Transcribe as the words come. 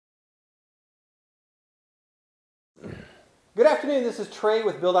Good afternoon, this is Trey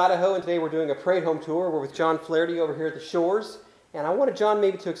with Build Idaho, and today we're doing a parade home tour. We're with John Flaherty over here at the Shores, and I wanted John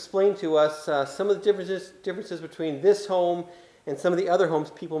maybe to explain to us some of the differences between this home and some of the other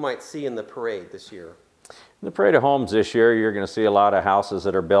homes people might see in the parade this year. In the parade of homes this year, you're going to see a lot of houses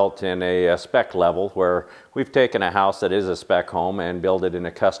that are built in a spec level, where we've taken a house that is a spec home and built it in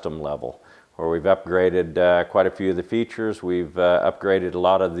a custom level, where we've upgraded quite a few of the features. We've upgraded a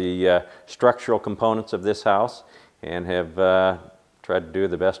lot of the structural components of this house and have tried to do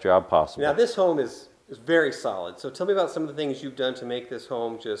the best job possible. Now this home is very solid, so tell me about some of the things you've done to make this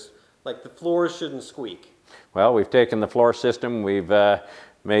home just like the floors shouldn't squeak. Well, we've taken the floor system, we've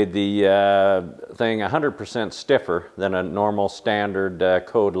made the thing 100% stiffer than a normal standard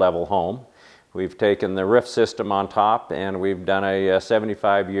code level home. We've taken the roof system on top and we've done a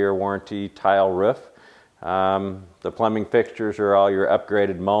 75-year warranty tile roof. The plumbing fixtures are all your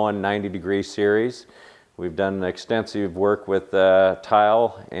upgraded Moen 90-degree series. We've done extensive work with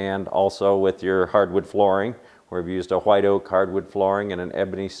tile and also with your hardwood flooring. We've used a white oak hardwood flooring and an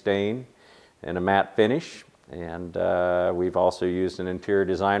ebony stain and a matte finish. And we've also used an interior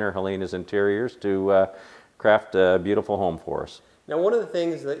designer, Helena's Interiors, to craft a beautiful home for us. Now, one of the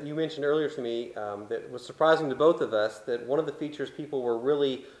things that you mentioned earlier to me that was surprising to both of us, that one of the features people were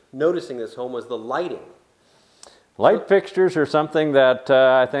really noticing this home was the lighting. Light fixtures are something that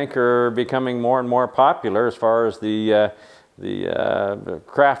I think are becoming more and more popular as far as the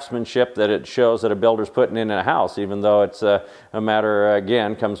craftsmanship that it shows that a builder's putting in a house, even though it's a matter,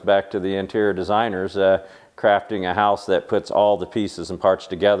 again, comes back to the interior designers crafting a house that puts all the pieces and parts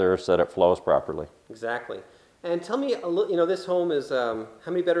together so that it flows properly. Exactly. And tell me, you know, this home is how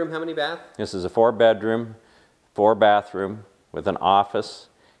many bedroom, how many bath? This is a 4-bedroom, 4-bathroom with an office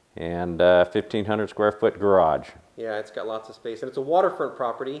and 1,500 square foot garage. Yeah, it's got lots of space, and it's a waterfront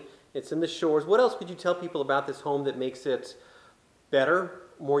property. It's in the Shores. What else could you tell people about this home that makes it better,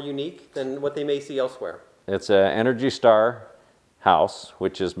 more unique than what they may see elsewhere? It's an Energy Star house,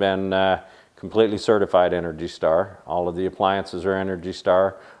 which has been completely certified Energy Star. All of the appliances are Energy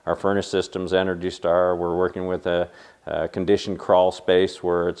Star. Our furnace system's Energy Star. We're working with a conditioned crawl space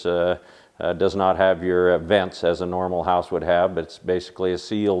where it's does not have your vents as a normal house would have, but it's basically a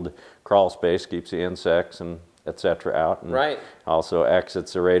sealed crawl space, keeps the insects and etc. out. And right. Also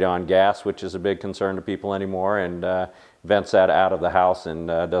exits the radon gas, which is a big concern to people anymore, and vents that out of the house and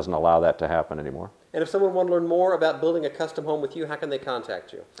doesn't allow that to happen anymore. And if someone wants to learn more about building a custom home with you, how can they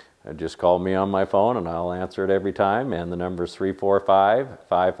contact you? Just call me on my phone and I'll answer it every time, and the number is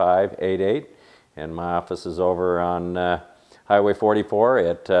 345-5588, and my office is over on Highway 44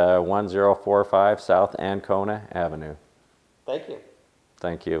 at 1045 South Ancona Avenue. Thank you.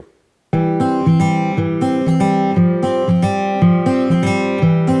 Thank you.